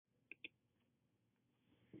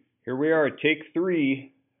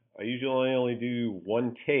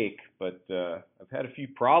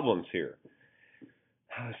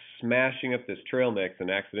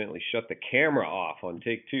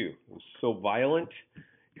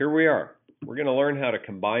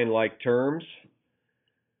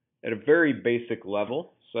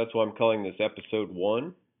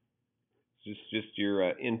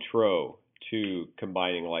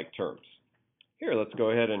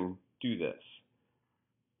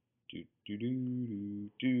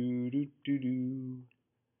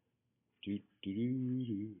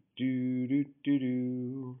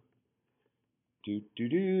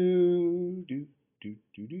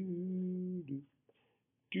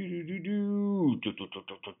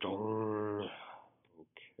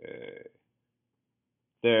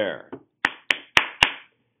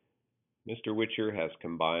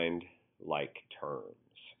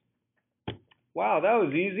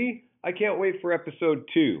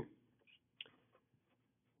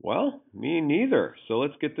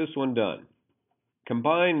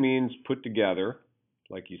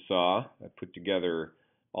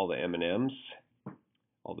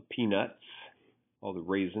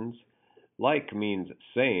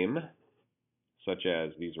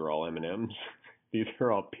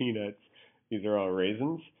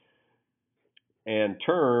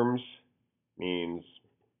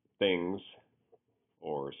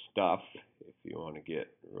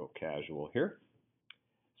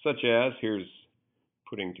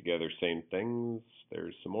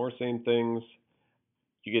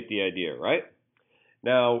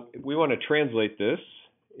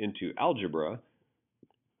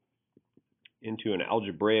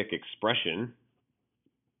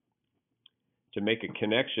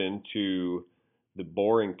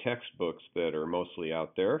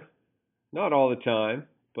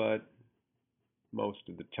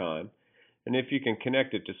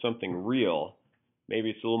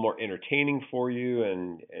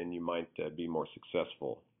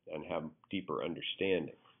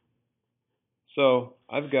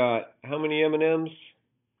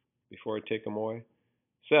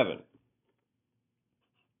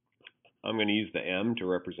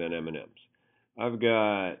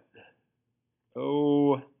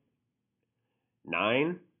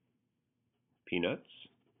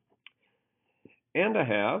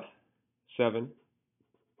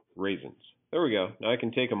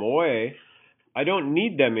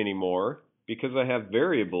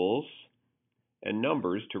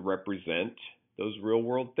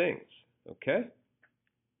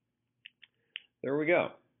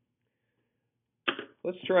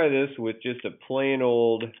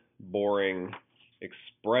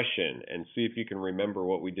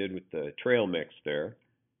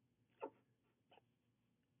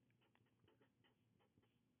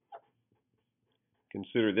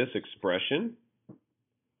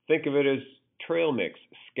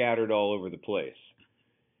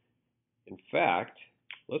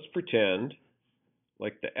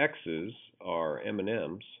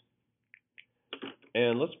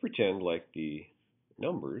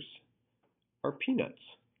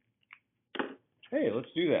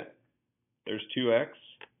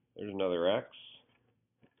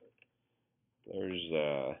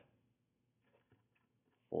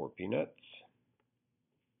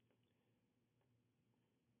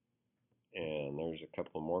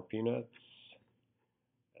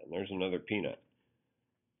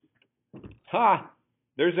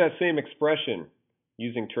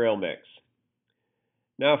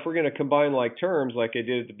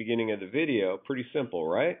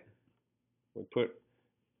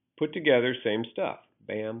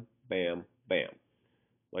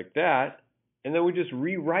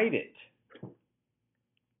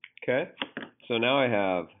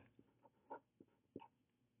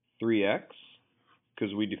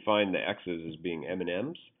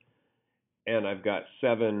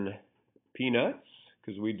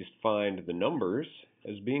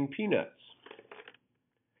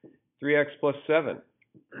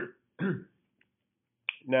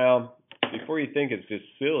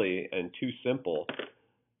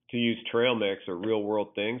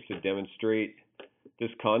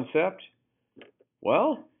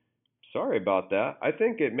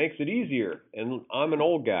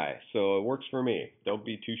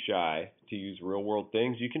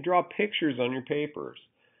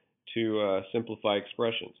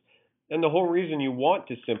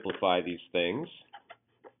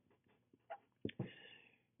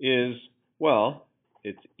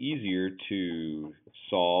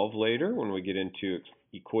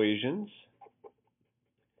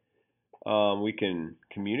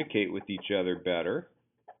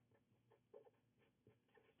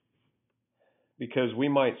because we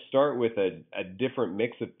might start with a different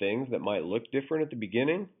mix of things that might look different at the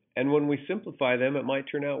beginning, and when we simplify them, it might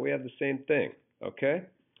turn out we have the same thing. Okay?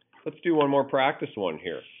 Let's do one more practice one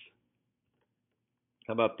here.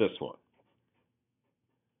 How about this one?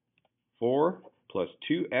 4 plus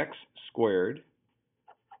 2x squared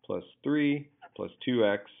plus 3 plus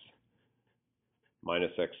 2x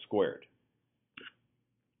minus x squared.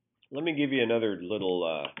 Let me give you another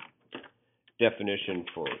little definition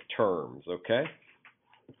for terms, okay?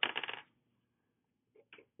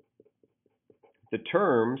 The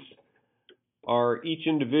terms are each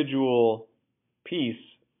individual piece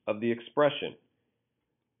of the expression.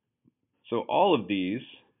 So all of these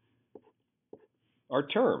are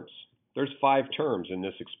terms. There's 5 terms in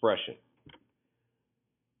this expression.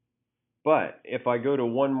 But if I go to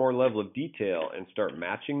one more level of detail and start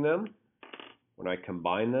matching them, when I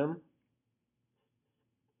combine them,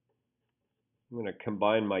 I'm going to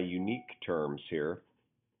combine my unique terms here.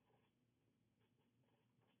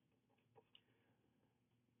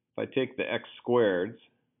 If I take the x squareds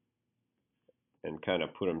and kind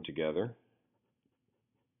of put them together,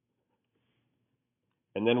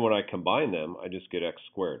 and then when I combine them, I just get x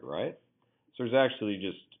squared, right? So there's actually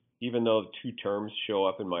just, even though 2 terms show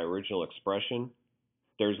up in my original expression,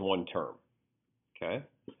 there's one term. Okay?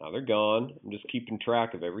 Now they're gone. I'm just keeping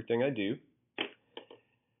track of everything I do.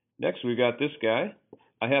 Next, we've got this guy.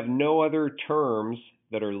 I have no other terms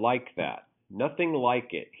that are like that. Nothing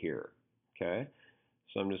like it here. Okay?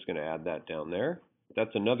 So I'm just going to add that down there.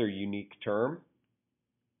 That's another unique term.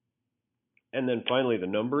 And then finally, the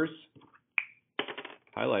numbers.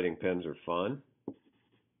 Highlighting pens are fun.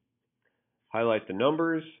 Highlight the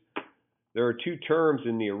numbers. There are 2 terms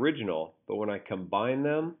in the original, but when I combine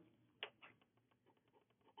them,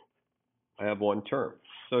 I have one term.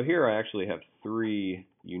 So here I actually have 3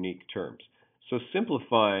 unique terms. So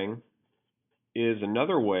simplifying is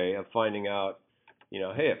another way of finding out,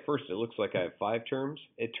 hey, at first it looks like I have 5 terms.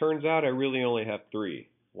 It turns out I really only have 3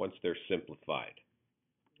 once they're simplified.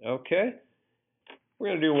 Okay? We're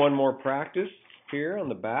going to do one more practice here on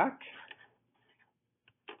the back.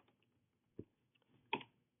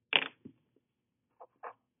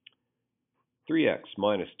 (3x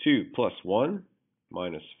minus 2 plus 1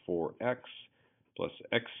 minus 4x plus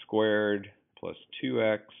x squared plus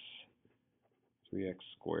 2x, 3x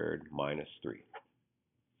squared minus 3.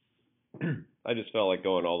 I just felt like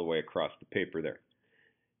going all the way across the paper there.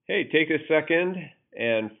 Hey, take a second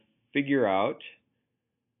and figure out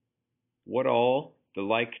what all the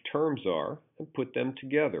like terms are and put them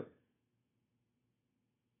together.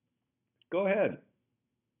 Go ahead.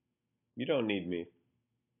 You don't need me.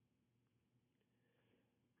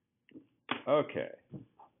 Okay.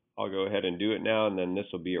 I'll go ahead and do it now, and then this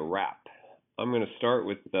will be a wrap. I'm going to start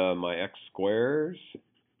with my x squares.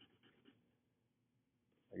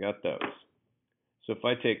 I got those. So if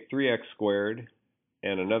I take 3x squared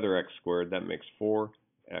and another x squared, that makes 4x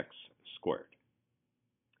squared.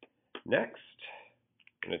 Next,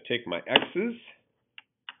 I'm going to take my x's.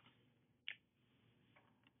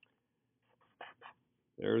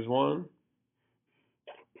 There's one.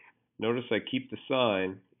 Notice I keep the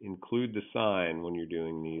sign. Include the sign when you're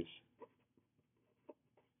doing these.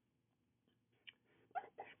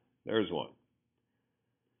 There's one.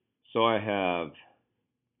 So I have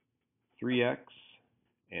 3x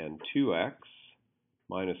and 2x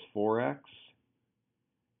minus 4x.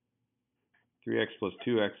 3x plus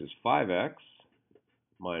 2x is 5x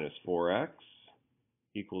minus 4x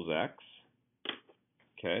equals x.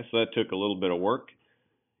 Okay, so that took a little bit of work.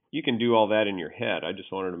 You can do all that in your head. I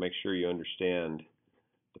just wanted to make sure you understand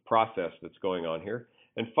the process that's going on here.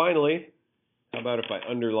 And finally, how about if I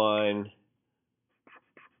underline,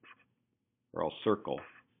 or I'll circle.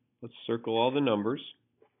 Let's circle all the numbers.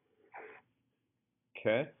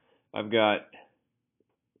 Okay, I've got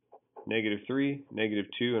 -3,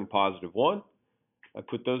 -2, and +1. I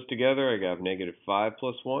put those together, I have -5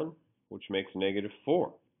 plus 1, which makes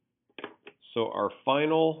 -4. So our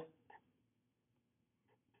final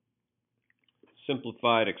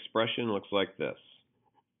simplified expression looks like this.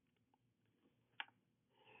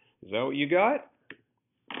 Is that what you got?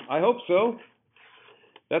 I hope so.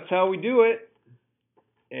 That's how we do it.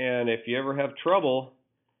 And if you ever have trouble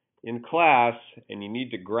in class and you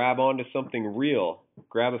need to grab onto something real,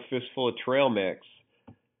 grab a fistful of trail mix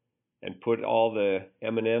and put all the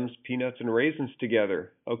M&Ms, peanuts, and raisins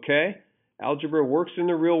together. Okay? Algebra works in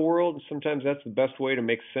the real world, and sometimes that's the best way to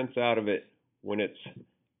make sense out of it when it's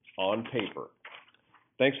on paper.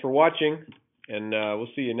 Thanks for watching, and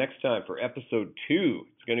we'll see you next time for episode 2.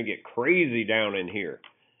 It's going to get crazy down in here.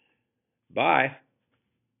 Bye.